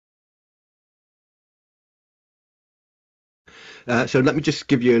So let me just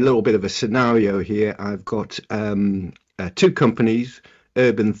give you a little bit of a scenario here. I've got two companies,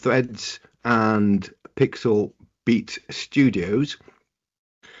 Urban Threads and Pixel Beat Studios.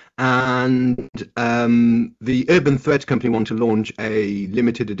 And the Urban Threads company want to launch a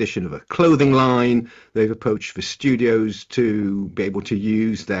limited edition of a clothing line. They've approached the studios to be able to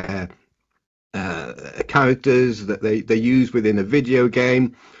use their characters that they use within a video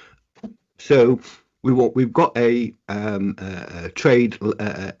game. So we've got a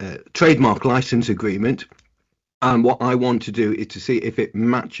trademark license agreement, and what I want to do is to see if it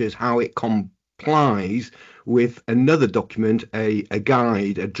matches how it complies with another document, a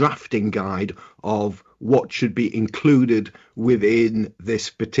guide, a drafting guide of what should be included within this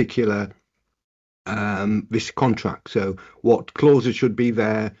particular this contract. So what clauses should be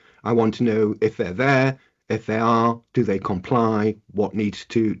there? I want to know if they're there. If they are, do they comply? What needs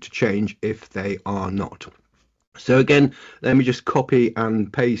to change if they are not? So again, let me just copy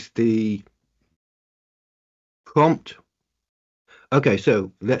and paste the prompt. Okay,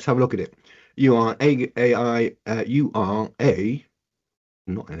 so let's have a look at it. You are not an AI,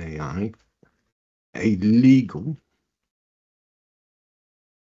 a legal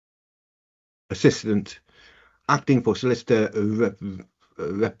assistant acting for solicitor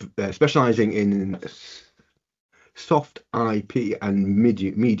specializing in soft IP and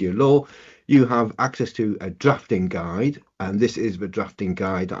media law. You have access to a drafting guide, and this is the drafting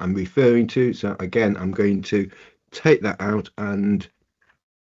guide that I'm referring to. So again, I'm going to take that out and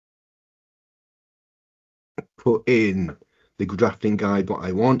put in the drafting guide what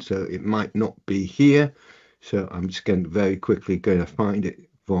I want. So it might not be here. So I'm just going to very quickly going to find it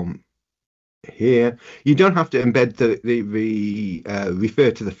from here. You don't have to embed the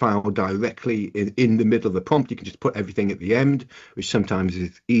refer to the file directly in the middle of the prompt. You can just put everything at the end, which sometimes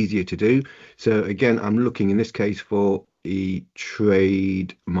is easier to do. So again, I'm looking in this case for the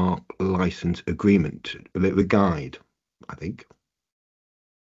trademark license agreement, the guide, I think.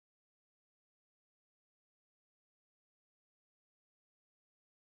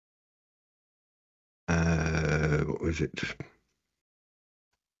 What was it?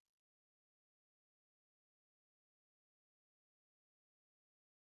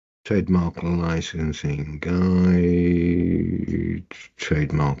 Trademark licensing guide,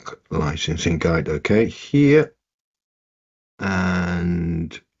 trademark licensing guide. Okay, here.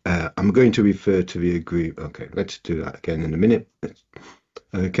 And I'm going to refer to the agreement. Okay, let's do that again in a minute.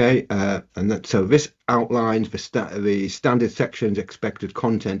 Okay, so this outlines the standard sections, expected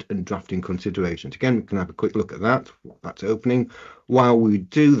content, and drafting considerations. Again, we can have a quick look at that. That's opening. While we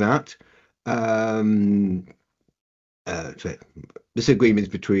do that, so this agreement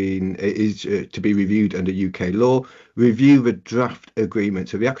is to be reviewed under UK law. Review the draft agreement.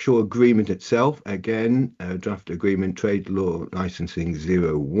 So the actual agreement itself, again, draft agreement, trade law licensing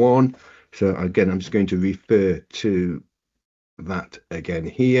 01. So again, I'm just going to refer to that again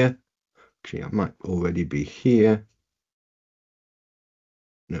here. Actually, I might already be here.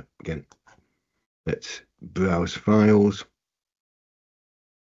 No, again, let's browse files.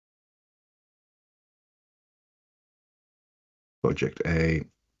 Project A.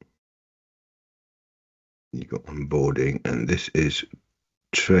 You got onboarding, and this is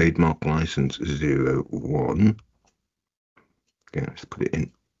trademark license 01. Okay, let's put it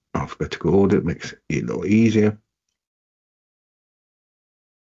in alphabetical order. It makes it a little easier.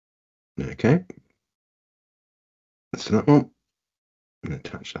 Okay, that's that one. And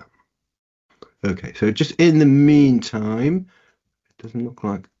attach that. Okay, so just in the meantime, it doesn't look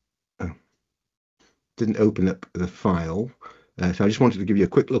like didn't open up the file. So I just wanted to give you a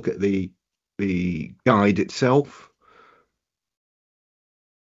quick look at the guide itself.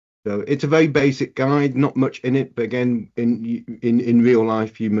 So it's a very basic guide, not much in it, but again, in real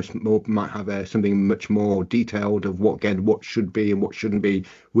life, you might have something much more detailed of what should be and what shouldn't be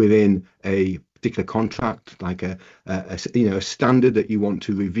within a particular contract, like a standard that you want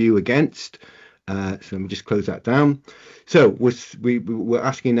to review against. So let me just close that down. So we're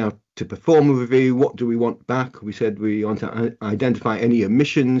asking now to perform a review. What do we want back? We said we want to identify any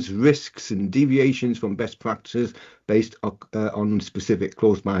omissions, risks, and deviations from best practices based on specific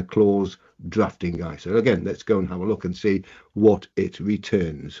clause by clause drafting guide. So again, let's go and have a look and see what it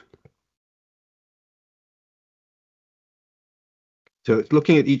returns. So it's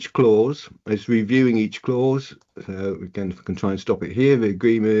looking at each clause, it's reviewing each clause. So again, if we can try and stop it here, the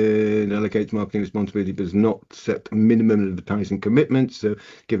agreement allocates marketing responsibility but does not set minimum advertising commitments. So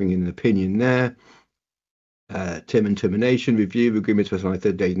giving an opinion there. term and termination review agreement specify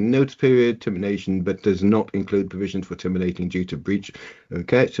 30 days notice period termination, but does not include provisions for terminating due to breach.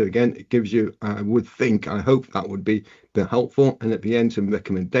 Okay, so again, it gives you, I would think, I hope that would be helpful. And at the end, some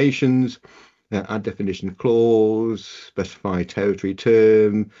recommendations. Add definition clause, specify territory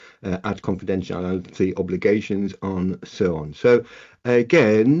term, add confidentiality obligations, on so on. So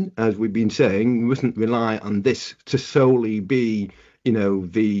again, as we've been saying, we mustn't rely on this to solely be, you know,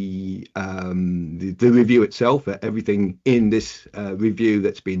 the review itself. Everything in this review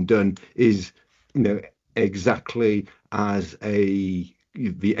that's been done is, you know, exactly as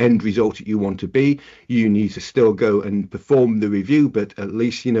the end result that you want to be. You need to still go and perform the review, but at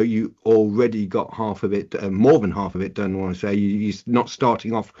least, you know, you already got half of it, more than half of it done. I want to say you're not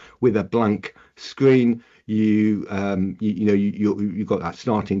starting off with a blank screen. You know, you've got that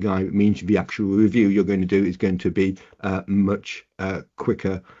starting guide. It means the actual review you're going to do is going to be much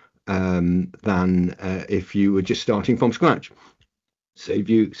quicker than if you were just starting from scratch. Save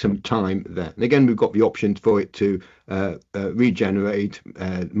you some time there. And again, we've got the option for it to regenerate,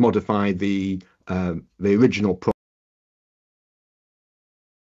 modify the original